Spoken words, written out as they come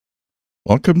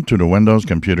Welcome to the Windows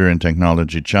Computer and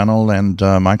Technology channel, and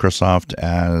Microsoft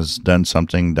has done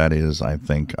something that is, I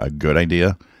think, a good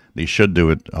idea. They should do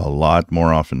it a lot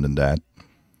more often than that.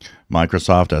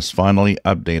 Microsoft has finally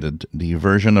updated the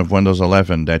version of Windows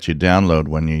 11 that you download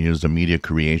when you use the media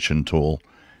creation tool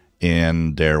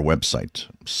in their website.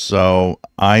 So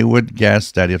I would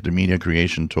guess that if the media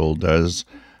creation tool does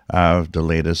have the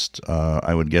latest,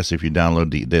 I would guess if you download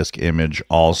the disk image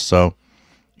also,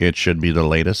 it should be the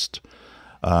latest.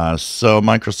 So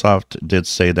Microsoft did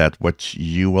say that what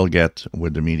you will get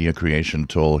with the media creation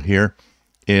tool here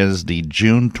is the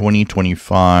June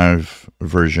 2025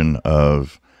 version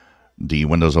of the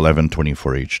Windows 11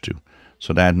 24H2.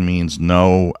 So that means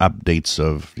no updates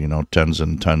of, tons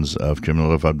and tons of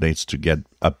cumulative updates to get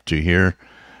up to here.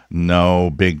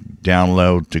 No big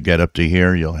download to get up to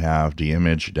here. You'll have the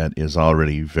image that is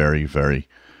already very, very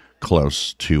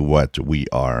close to what we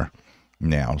are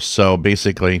now. So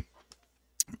basically,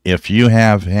 if you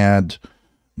have had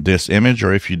this image,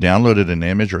 or if you downloaded an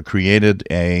image or created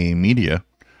a media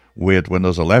with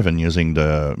Windows 11 using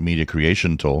the media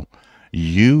creation tool,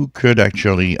 you could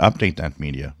actually update that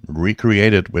media,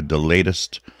 recreate it with the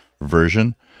latest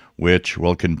version, which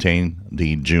will contain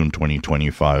the June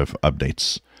 2025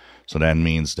 updates. So that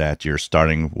means that you're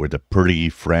starting with a pretty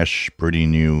fresh, pretty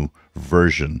new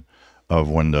version of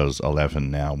Windows 11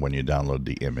 now when you download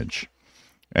the image.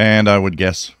 And I would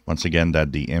guess, once again,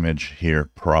 that the image here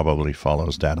probably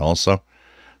follows that also.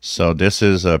 So this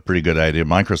is a pretty good idea.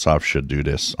 Microsoft should do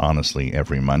this, honestly,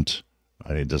 every month.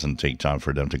 It doesn't take time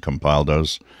for them to compile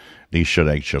those. They should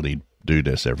actually do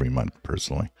this every month,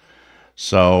 personally.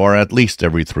 So, or at least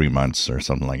every 3 months or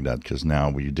something like that, because now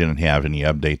we didn't have any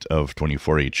update of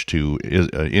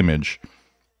 24H2 image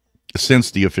since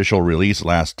the official release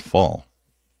last fall.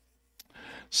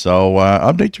 So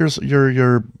update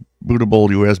your bootable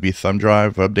USB thumb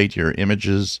drive, update your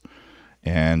images,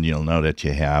 and you'll know that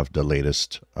you have the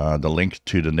latest. The link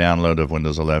to the download of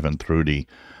Windows 11 through the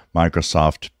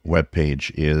Microsoft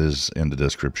webpage is in the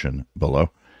description below.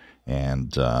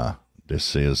 And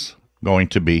this is going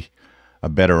to be a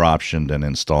better option than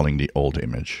installing the old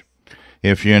image.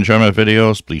 If you enjoy my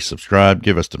videos, please subscribe,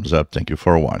 give us a thumbs up. Thank you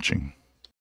for watching.